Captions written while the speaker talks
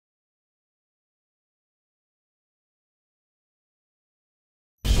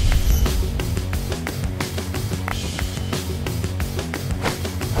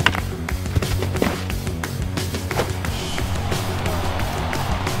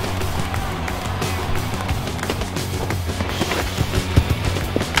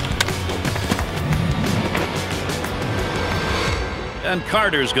And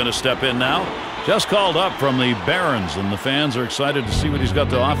Carter's going to step in now. Just called up from the Barons, and the fans are excited to see what he's got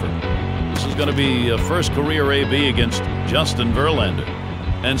to offer. This is going to be a first career AB against Justin Verlander.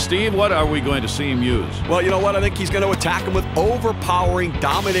 And Steve, what are we going to see him use? Well, you know what? I think he's going to attack him with overpowering,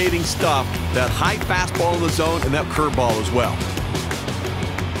 dominating stuff. That high fastball in the zone and that curveball as well.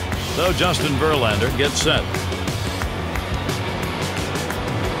 So Justin Verlander gets set.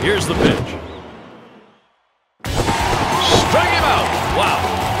 Here's the pitch. Strike him out. Wow.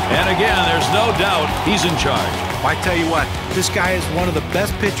 And again, there's no doubt he's in charge. I tell you what, this guy is one of the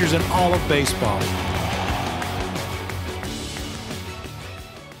best pitchers in all of baseball.